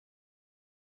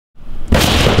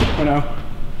for now.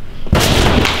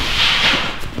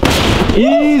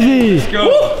 Easy! Let's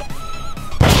go!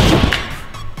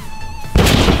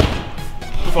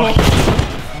 Fuck.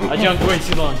 I jumped way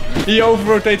too long. He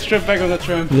over-rotates straight back on that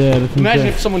tram. Yeah, that's imagine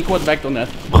if someone quad backed on that.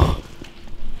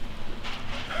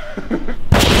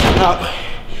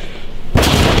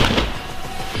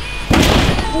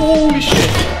 Holy shit!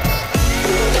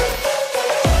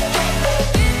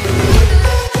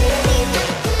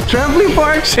 Trampoline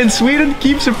parks in Sweden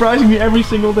keep surprising me every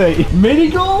single day. Mini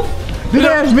golf? Do they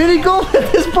have mini golf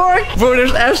at this park? Bro,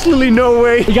 there's absolutely no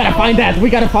way. We gotta find that. We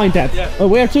gotta find that. Yeah.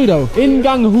 Where to though?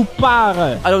 Ingang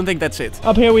Hupare. I don't think that's it.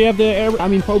 Up here we have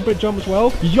the foam pit jump as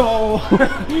well. Yo!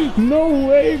 No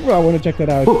way, bro. I wanna check that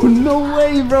out. Oh, no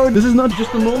way, bro. This is not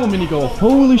just a normal mini golf.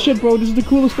 Holy shit, bro. This is the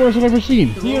coolest course I've ever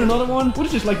seen. Here, another one. What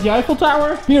is this, like the Eiffel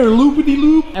Tower? Here,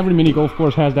 loopity-loop. Every mini golf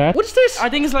course has that. What is this? I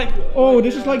think it's like... Oh,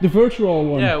 this is like the virtual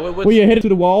one. Yeah, where you hit it to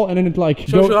the wall and then it like...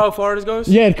 Shows you how far this goes?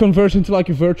 Yeah, it converts into like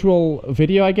a virtual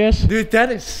video, I guess. Dude,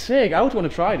 that is sick. I would want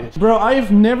to try this. Bro, I have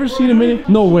never seen a mini...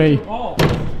 No way. Oh.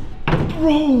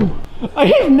 Bro, I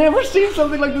have never seen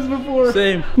something like this before.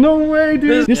 Same. No way,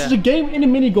 dude. This is a game in a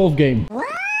mini golf game.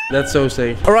 That's so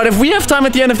sick. Alright, if we have time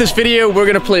at the end of this video, we're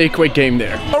gonna play a quick game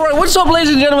there. Alright, what's up ladies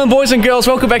and gentlemen, boys and girls?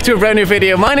 Welcome back to a brand new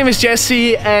video. My name is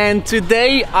Jesse and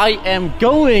today I am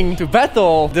going to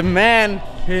battle the man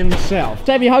himself.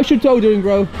 Tabby, how's your toe doing,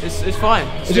 bro? It's fine.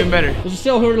 It's doing better. Does it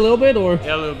still hurt a little bit or?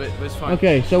 Yeah, a little bit, but it's fine.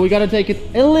 Okay, so we gotta take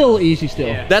it a little easy still.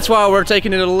 Yeah. That's why we're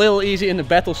taking it a little easy in the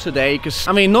battles today. Because,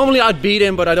 I mean, normally I'd beat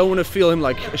him, but I don't want to feel him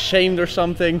like ashamed or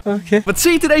something. Okay. But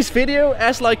see today's video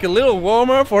as like a little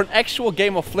warmer for an actual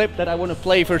game of Flip that I want to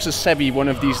play versus Sebi one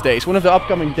of these days. One of the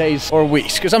upcoming days or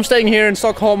weeks. Because I'm staying here in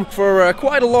Stockholm for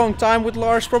quite a long time with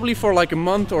Lars. Probably for like a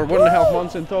month or 1.5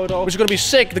 months in total. Which is going to be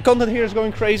sick. The content here is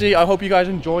going crazy. I hope you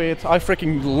guys enjoy it. I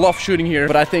freaking love shooting here,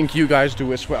 but I think you guys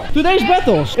do as well. Today's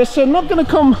battles is not gonna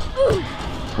come...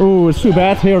 Oh, it's too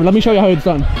bad. Here, let me show you how it's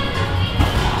done.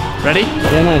 Ready?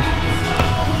 Yeah, nice.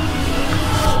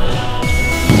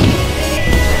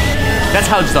 That's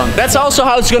how it's done. That's also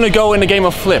how it's gonna go in the game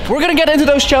of Flip. We're gonna get into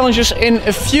those challenges in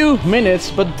a few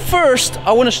minutes, but first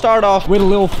I want to start off with a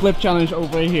little flip challenge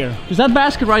over here. Because that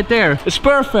basket right there is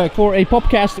perfect for a pop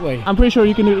castaway. I'm pretty sure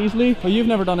you can do it easily, but you've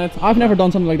never done it. I've never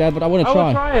done something like that, but I want to try. I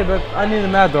will try it, but I need a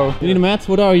mat though. You need a mat?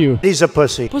 What are you? He's a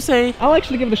pussy. Pussy. I'll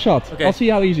actually give it a shot. Okay. I'll see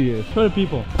how easy it is. Show the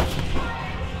people.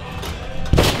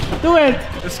 Do it!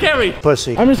 It's scary.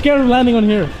 Pussy. I'm just scared of landing on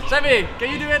here. Sebi,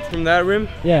 can you do it? From that rim?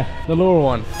 Yeah, the lower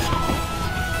one.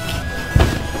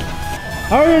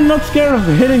 How are you not scared of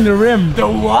hitting the rim? The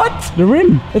what? The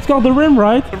rim. It's called the rim,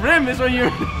 right? The rim is when you're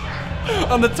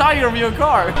on the tire of your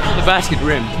car. The basket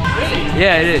rim. Really?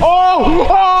 Yeah, it is. Oh!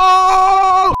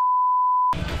 Oh!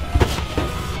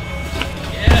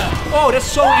 Oh, that's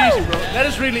so easy, bro. That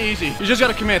is really easy. You just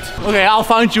gotta commit. Okay, I'll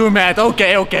find you a mat.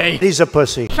 Okay, okay. He's a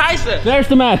pussy. Scheiße. There's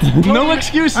the mat. No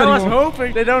excuse I was anymore.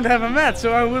 hoping they don't have a mat,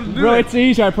 so I wouldn't do Bro, it. it's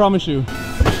easy, I promise you.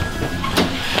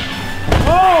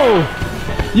 Oh!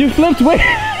 You flipped way...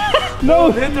 No!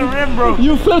 Hit the rim, bro.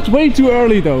 You flipped way too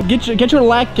early though. Get your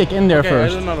leg kick in there Okay,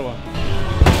 first. there's another one.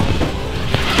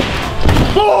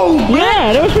 Oh!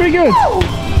 Yeah, that was pretty good.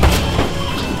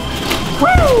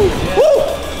 Woo! Woo!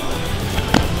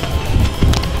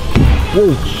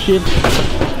 Whoa, shit.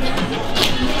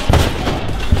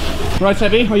 Right,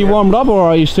 Sebi, are you warmed up or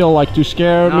are you still like too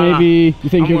scared maybe? You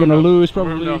think you're gonna lose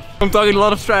probably? I'm talking a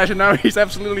lot of trash and now he's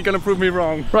absolutely gonna prove me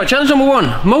wrong. Right, challenge number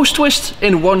one. Most twists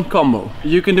in one combo.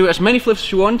 You can do as many flips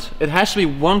as you want. It has to be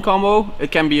one combo. It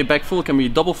can be a back full, it can be a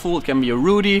double full, it can be a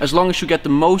Rudy. As long as you get the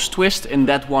most twist in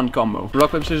that one combo.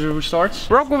 Rock, paper, scissors, who starts?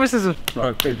 Rock, paper, scissors.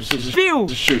 Rock, paper, scissors. Phew!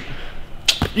 Shoot.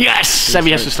 Yes!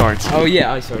 Sebi has to start. Oh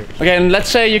yeah, I saw it. Okay, and let's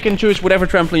say you can choose whatever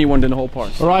trampoline you want in the whole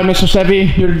park. Alright, Mr.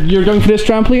 Sebi, you're going for this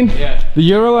trampoline? Yeah. The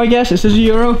Euro, I guess? Is this a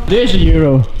Euro? There's a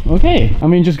Euro. Okay. I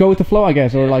mean, just go with the flow, I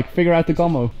guess, or like figure out the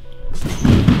combo.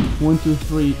 1, 2,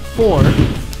 3, 4.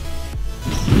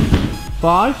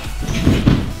 5,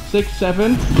 6,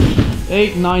 7,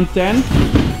 8, 9, 10. 10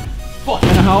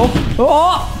 and a half.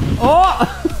 Oh!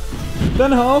 Oh! 10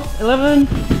 and a half. 11,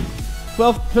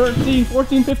 12, 13,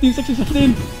 14, 15, 16,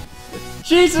 17.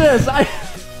 Jesus! I'm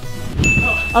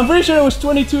pretty sure it was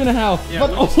 22 and a half. Yeah,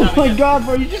 but oh my god,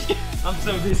 bro, you just... I'm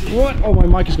so busy. What? Oh, my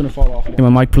mic is gonna fall off. Can my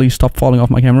mic please stop falling off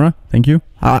my camera? Thank you.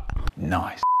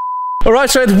 Nice.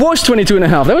 Alright, so it was 22 and a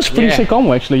half. That was pretty sick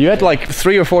combo actually. You had like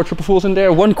 3 or 4 triple fulls in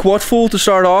there, 1 quad full to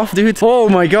start off, dude. Oh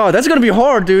my god, that's gonna be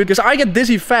hard, dude, because I get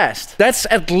dizzy fast. That's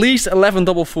at least 11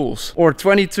 double fulls or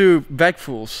 22 back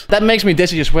fulls. That makes me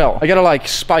dizzy as well. I gotta like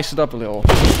spice it up a little.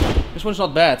 This one's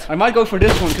not bad. I might go for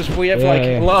this one because we have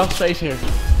a lot of space here.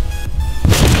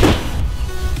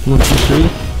 1, 2, 3,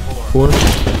 4,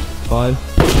 5,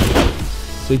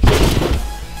 6,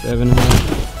 7 and a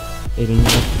half, 8 and a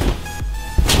half,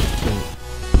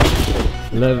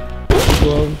 11,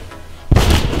 12.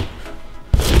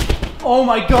 Oh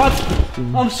my god!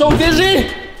 I'm so dizzy!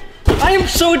 I am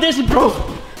so dizzy, bro!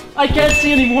 I can't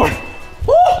see anymore!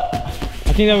 Woo!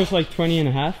 I think that was like 20 and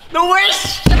a half. No way!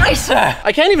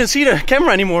 I can't even see the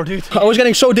camera anymore, dude. I was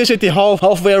getting so dizzy at the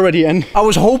halfway already, and I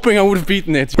was hoping I would have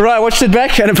beaten it. Bro, I watched it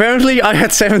back, and apparently I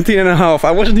had 17 and a half.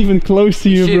 I wasn't even close to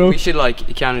you, bro. We should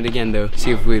like count it again though. See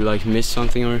if we like missed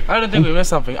something or... I don't think we missed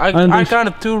something. I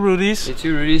counted 2 Rudies. Yeah,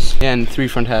 2 Rudies and 3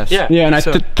 front halves. Yeah. Yeah, and I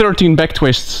did 13 back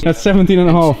twists. That's 17 and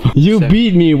a half. You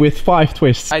beat me with 5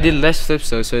 twists. I did less flips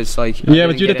though, so it's like... Yeah,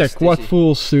 but you did that quad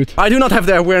fulls, dude. I do not have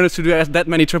the awareness to do that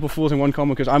many triple fulls in one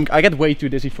combo, because I get way too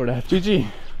dizzy for that. GG.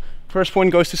 First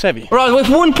point goes to Sebi. Right, with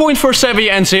 1 point for Sebi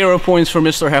and 0 points for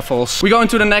Mr. Heffels. We go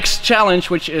into the next challenge,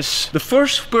 which is the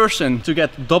first person to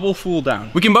get double full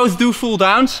down. We can both do full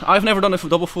downs. I've never done a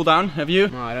double full down, have you?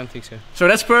 No, I don't think so. So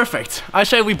that's perfect. I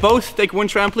say we both take 1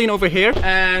 trampoline over here,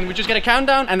 and we just get a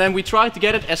countdown, and then we try to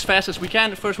get it as fast as we can.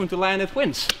 The first one to land it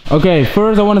wins. Okay,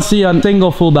 first I want to see a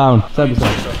single full down. That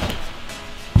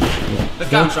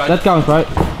counts, right? That counts, right?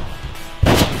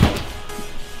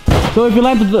 So if you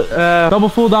landed the double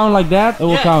full down like that, it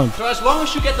will count. So as long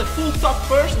as you get the full top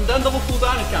first and then double full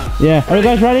down, it counts. Yeah. Are you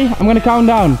guys ready? I'm gonna count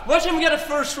down. Watch him get it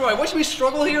first try. Watch me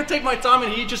struggle here, take my time,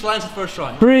 and he just lands it first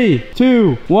try. 3,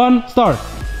 2, 1, start.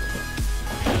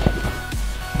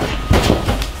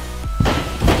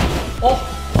 Oh.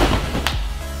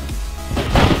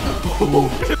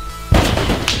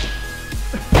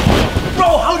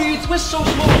 Bro, how do you twist so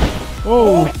smooth?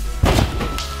 Oh.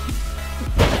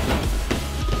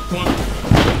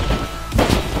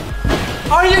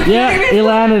 Are you kidding me? He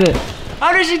landed it.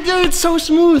 How does he do it so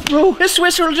smooth, bro? His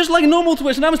twists are just like a normal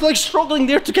twist, and I was like struggling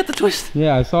there to get the twist.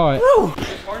 Yeah, I saw it. Bro.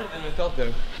 It's harder than I thought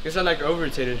though. Because I like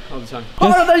over-rotated all the time.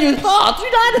 Harder than you thought.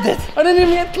 You landed it. I didn't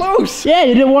even get close. Yeah,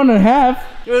 you did 1 and a half.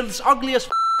 You're as ugly as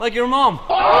like your mom.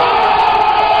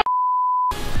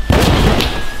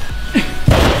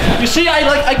 You see,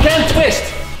 I can't twist.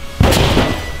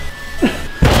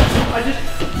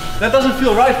 That doesn't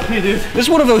feel right for me, dude. This is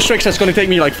one of those tricks that's gonna take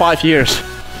me like 5 years.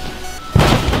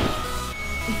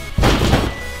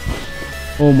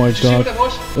 Oh my See what god. that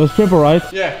was? It was triple, right?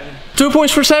 Yeah. 2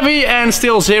 points for Sebi and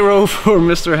still 0 for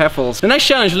Mr. Heffels. The next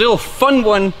challenge, a little fun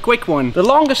one, quick one. The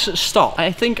longest stall.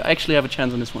 I think I actually have a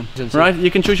chance on this one. Right? You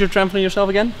can choose your trampoline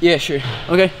yourself again? Yeah, sure.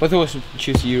 Okay. But I always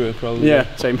choose Euro probably. Yeah,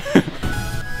 same.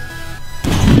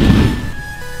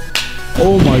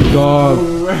 Oh my god.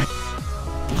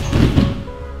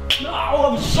 No,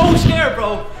 I'm so scared,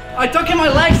 bro. I tuck in my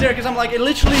legs there because I'm like,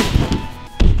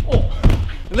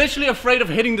 literally afraid of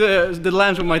hitting the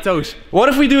lamps with my toes. What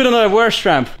if we do it on a worse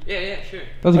tramp? Yeah, sure.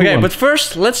 That's a good Okay, one. but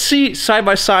first, let's see side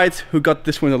by side who got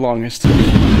this one the longest.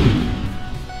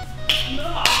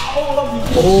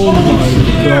 Oh my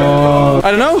god.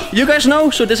 I don't know, you guys know,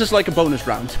 so this is like a bonus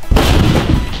round.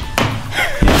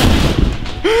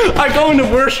 I go in the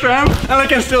worst ramp and I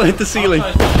can still hit the ceiling.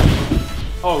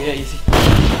 Oh yeah, easy.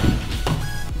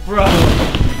 Bro,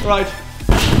 right.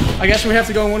 I guess we have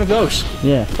to go in one of those.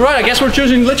 Yeah. Right, I guess we're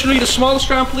choosing literally the smallest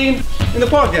trampoline in the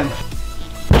park then.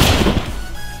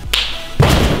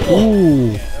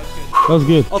 Ooh. That was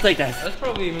good. I'll take that. That's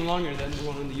probably even longer than the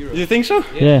one on the Euro. Do you think so?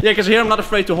 Yeah. Yeah, because here I'm not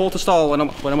afraid to hold the stall when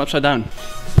I'm upside down.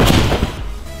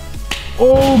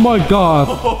 Oh my god.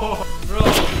 Bro.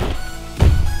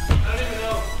 I don't even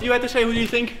know. You had to say who do you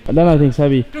think? And then I think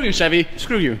Sebi. Screw you, Sebi.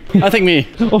 Screw you. I think me.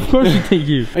 Of course you think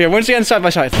you. Okay, once again, side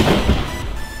by side.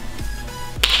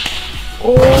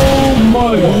 Oh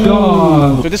my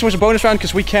god. So this was a bonus round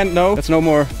because we can't know. That's no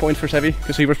more points for Sebi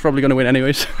because he was probably gonna win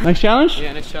anyways. Next challenge?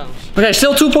 Yeah, next challenge. Okay,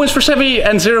 still 2 points for Sebi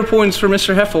and 0 points for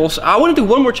Mr. Heffels. I want to do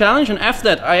one more challenge, and after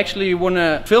that I actually want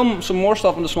to film some more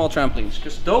stuff on the small trampolines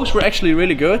because those were actually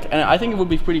really good, and I think it would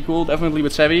be pretty cool, definitely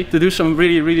with Sebi, to do some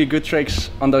really good tricks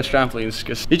on those trampolines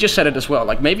because he just said it as well.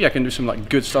 Like maybe I can do some like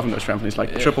good stuff on those trampolines,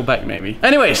 like triple back maybe.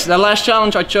 Anyways, the last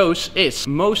challenge I chose is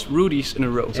most Rudies in a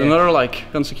row. It's another like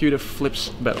consecutive flips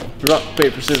battle. Rock,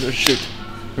 paper, scissors, shoot.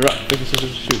 Rock, paper,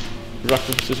 scissors, shoot. Rock,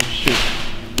 paper, scissors, shoot.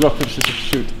 Rock, paper, scissors,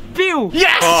 shoot. Pew!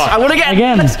 Yes! I won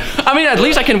again! I mean, at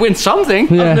least I can win something.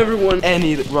 Yeah. I've never won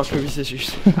any rock, paper,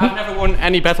 scissors. I've never won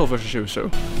any battle versus you, so.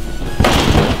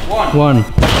 1, 1,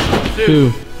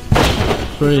 2,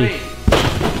 3,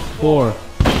 4,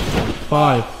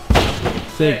 5,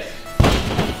 6,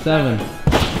 7,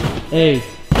 8,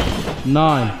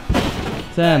 9,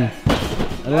 10,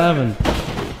 11,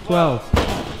 12,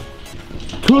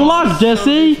 Good luck,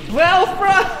 Jesse. 12, bro.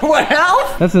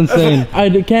 12? That's insane.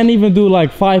 I can't even do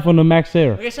like 5 on the max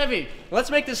air. Okay, Sebby,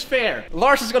 let's make this fair.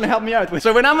 Lars is gonna help me out with.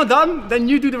 So when I'm done, then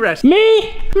you do the rest.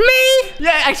 Me?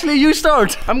 Yeah, actually you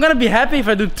start. I'm gonna be happy if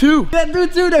I do 2. Then do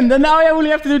 2 then. Then now I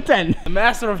only have to do 10. The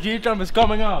master of G-Jump is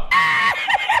coming up.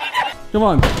 Come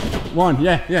on. 1,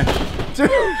 yeah. 2.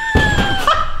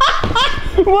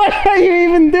 What are you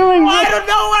even doing? I don't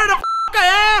know where the f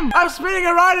I am. I'm spinning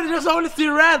around and just only see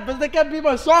red, but they can't be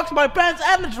my socks, my pants,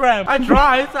 and the tram. I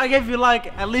tried. I gave you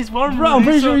like at least 1 Bro, I'm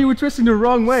pretty sure you were twisting the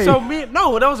wrong way.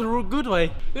 No, that was a good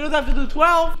way. You don't have to do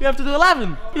 12. You have to do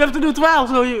 11. You have to do 12,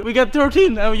 so we get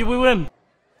 13 and we win.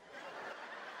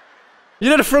 You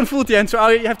did a front full at the end, so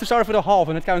you have to start with a half,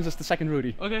 and it counts as the second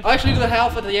Rudy. Okay. I actually do the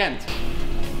half at the end.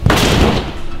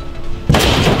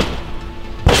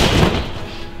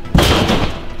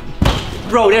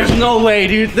 Bro, there's no way,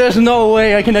 dude. There's no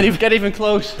way I can get even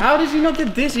close. How does he not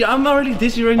get dizzy? I'm already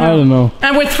dizzy right now. I don't know.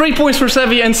 And with 3 points for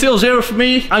Sebby and still 0 for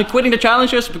me, I'm quitting the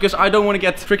challenges because I don't want to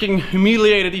get freaking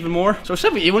humiliated even more. So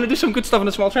Sebby, you want to do some good stuff on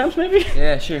the small trams, maybe?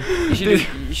 Yeah, sure. You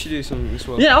should do some as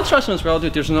well. Yeah, I'll try some as well,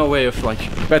 dude. There's no way of like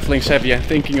battling Sebby and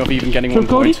thinking of even getting 1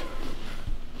 Cody? point.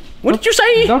 What did you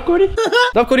say? Stop, Cody?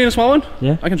 Stop Cody in a small one?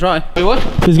 Yeah. I can try. Wait, what?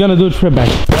 He's gonna do a trip back.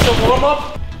 That's a warm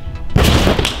up.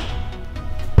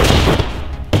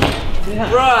 Yeah.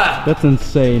 Bruh. That's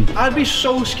insane. I'd be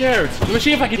so scared. Let me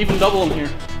see if I can even double him here.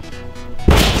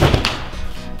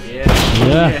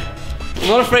 Yeah. I'm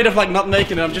not afraid of like not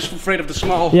making it, I'm just afraid of the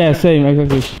small. Yeah, same,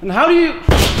 exactly. And how do you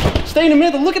stay in the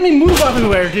middle? Look at me move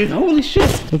everywhere, dude. Holy shit.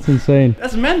 That's insane.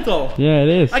 That's mental. Yeah, it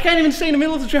is. I can't even stay in the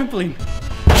middle of the trampoline.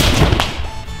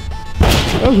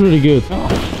 That was really good.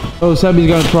 Oh, Sebby's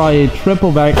gonna try a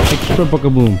triple back, a triple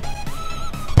kaboom.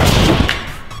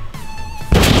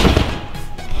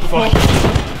 Fuck.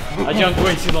 I jumped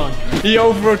way too long. He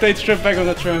over-rotates trip back on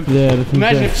that tram. Yeah, that's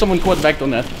Imagine insane. if someone quad backed on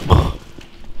that.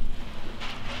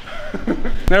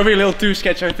 That would be a little too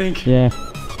sketchy, I think. Yeah.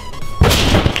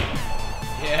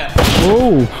 Yeah.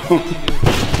 Oh!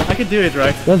 I could do it,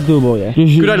 right? That's doable, yeah.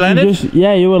 Could I land it?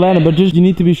 Yeah, you will land it, but just you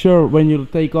need to be sure when you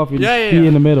take off, you just be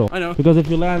in the middle. I know. Because if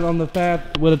you land on the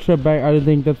pad with a trip back, I don't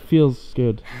think that feels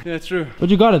good. Yeah, true. But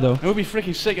you got it though. It would be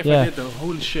freaking sick if I did though.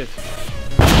 Holy shit.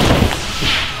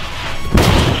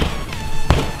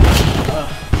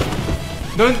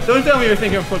 Don't tell me you're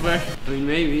thinking of foot back. I mean,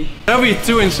 maybe. That would be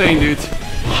too insane, dude.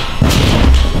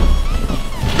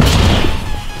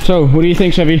 So, what do you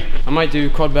think, Sebby? I might do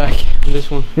quad back on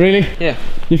this one. Really? Yeah.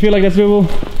 You feel like that's doable?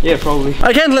 Yeah, probably.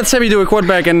 I can't let Sebby do a quad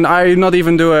back and I not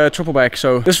even do a triple back.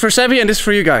 So this is for Sebby and this is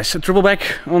for you guys. A triple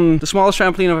back on the smallest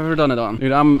trampoline I've ever done it on.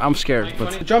 Dude, I'm scared.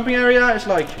 But the jumping area is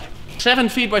like 7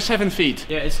 feet by 7 feet.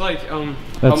 Yeah, it's like, how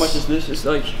That's much is this? It's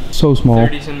like so small.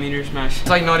 30 centimeters max. It's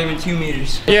like not even 2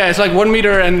 meters. Yeah, it's like 1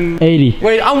 meter and 80.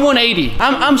 Wait, I'm 180.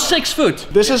 I'm 6 foot.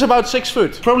 This is about 6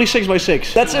 foot. Probably 6 by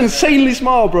 6. That's insanely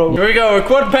small, bro. Here we go, a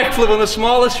quad backflip on the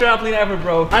smallest trampoline ever,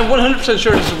 bro. I'm 100%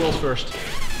 sure this is the world's first.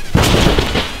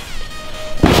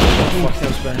 Fuck, that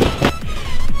was bad.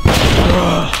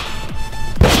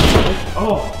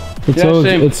 Oh.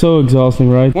 It's so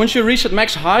exhausting, right? Once you reach at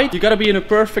max height, you gotta be in a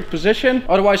perfect position.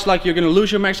 Otherwise, like, you're gonna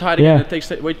lose your max height again. It takes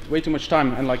way too much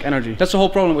time and like energy. That's the whole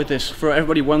problem with this. For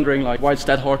everybody wondering like why it's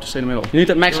that hard to stay in the middle. You need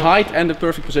that max height and the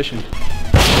perfect position.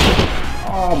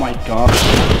 Oh my god.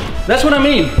 That's what I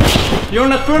mean. You're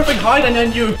in that perfect height and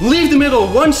then you leave the middle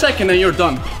 1 second and you're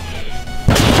done.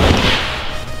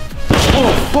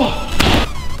 Oh fuck.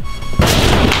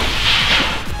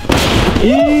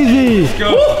 Easy! Let's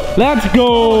go! Let's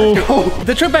go!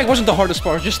 The trip back wasn't the hardest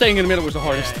part, just staying in the middle was the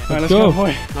hardest. Alright, let's go.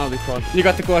 Boy. I'll do quad. You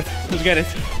got the quad, let's get it.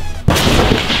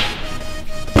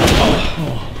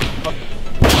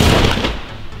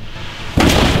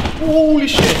 Holy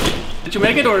shit! Did you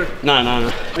make it or? No.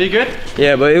 Are you good?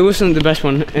 Yeah, but it wasn't the best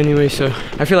one anyway, so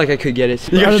I feel like I could get it.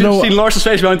 You guys should have seen Lars'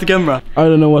 face behind the camera. I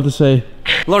don't know what to say.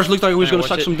 Lars looked like he was gonna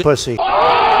suck some pussy.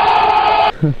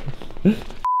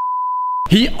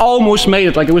 He almost made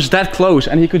it, like it was that close,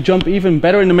 and he could jump even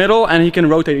better in the middle, and he can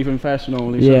rotate even faster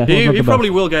normally. So Yeah, he probably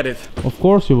will get it. Of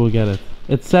course you will get it.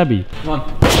 It's Sebby. Come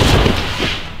on.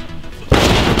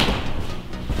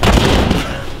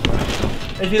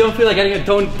 If you don't feel like getting it,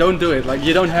 don't do it. Like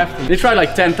you don't have to. They tried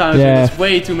like 10 times. Yeah. It's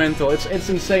way too mental. It's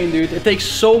insane, dude. It takes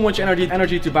so much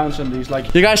energy to bounce on these.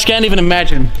 Like you guys can't even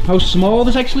imagine how small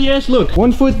this actually is. Look,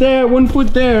 1 foot there, 1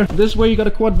 foot there. This way you got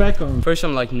a quad back on. First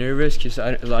I'm like nervous because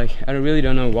I really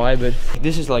don't know why, but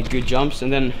this is like good jumps,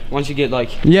 and then once you get like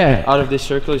out of this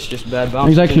circle, it's just bad bounce.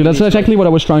 Exactly, that's exactly what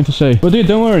I was trying to say. But dude,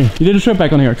 don't worry. You did a trip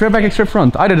back on here. Trip back, trip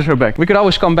front. I did a trip back. We could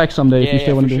always come back someday if you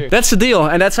still want to do it. That's the deal,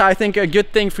 and that's I think a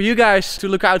good thing for you guys to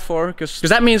look out for, because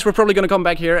that means we're probably gonna come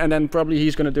back here and then probably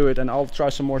he's gonna do it and I'll try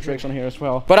some more tricks on here as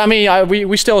well. But I mean,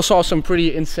 we still saw some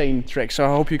pretty insane tricks, so I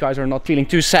hope you guys are not feeling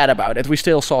too sad about it. We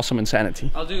still saw some insanity.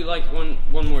 I'll do like one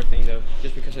more thing though,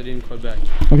 just because I didn't quote back.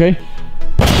 Okay.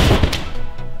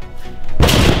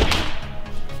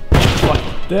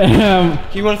 Damn.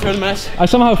 You want to throw the mess? I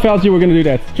somehow felt you were gonna do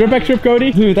that. Trip back, trip,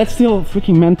 Cody. Dude, that's still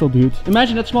freaking mental, dude.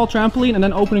 Imagine that small trampoline and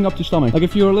then opening up your stomach. Like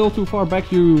if you're a little too far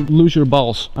back, you lose your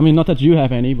balls. I mean, not that you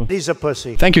have any, but... He's a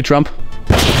pussy. Thank you, Trump.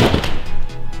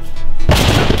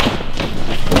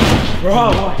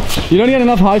 Bro, you don't get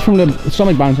enough height from the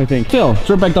stomach bounce, I think. Still,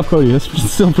 trip back up, Cody.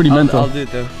 That's still pretty mental. I'll do it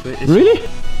though. But really?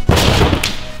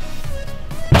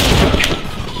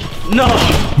 No!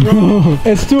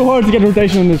 It's too hard to get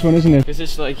rotation on this one, isn't it? Because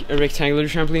it's like a rectangular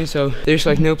trampoline, so there's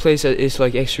like no place that is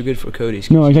like extra good for Cody's.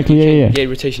 No, exactly, yeah. Get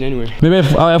rotation anywhere. Maybe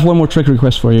I have one more trick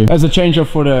request for you. As a change up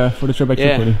for the trip back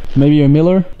trip, Cody. Maybe a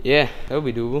Miller? Yeah, that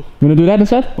would be doable. You wanna do that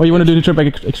instead? Or you wanna do the trip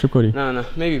back trip, Cody? No,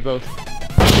 maybe both.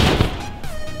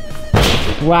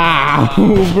 Wow,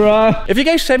 bruh. If you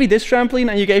gave Sevi this trampoline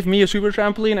and you gave me a super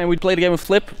trampoline and we played a game of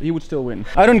flip, he would still win.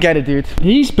 I don't get it, dude.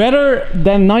 He's better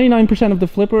than 99% of the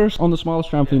flippers on the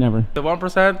smallest trampoline ever. the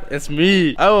 1%, it's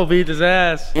me. I will beat his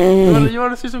ass. You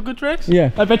wanna see some good tricks? Yeah.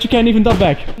 I bet you can't even dub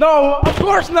back. No, of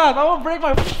course not. I will break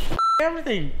my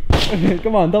everything.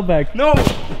 Come on, dub back. No.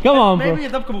 Come on, bro. Maybe a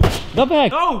dub kaboom. Dub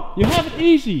back. No. You have it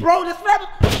easy. Bro, this strap.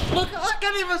 Look, I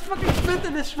can't even fucking fit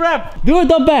in this strap. Do a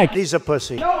dub back. He's a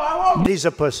pussy. No, I won't. He's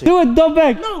a pussy. Do a dub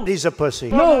back. No. He's a pussy.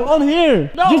 No, on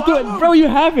here. No, just do I it. won't. Bro, you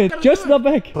have it. Just dub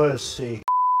back. Pussy.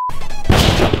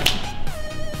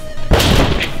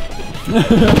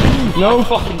 No.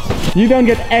 You don't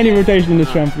get any rotation in this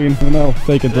trampoline. No,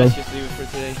 take it, bro. Let's just leave it for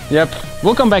today. Yep.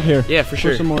 We'll come back here. Yeah, for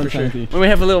sure. For some more for sure. insanity. When we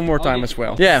have a little more time as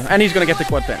well. Yeah, and he's gonna get the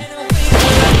quad 10.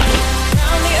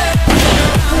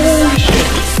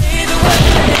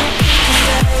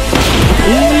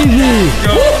 Easy.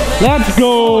 Let's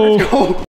go.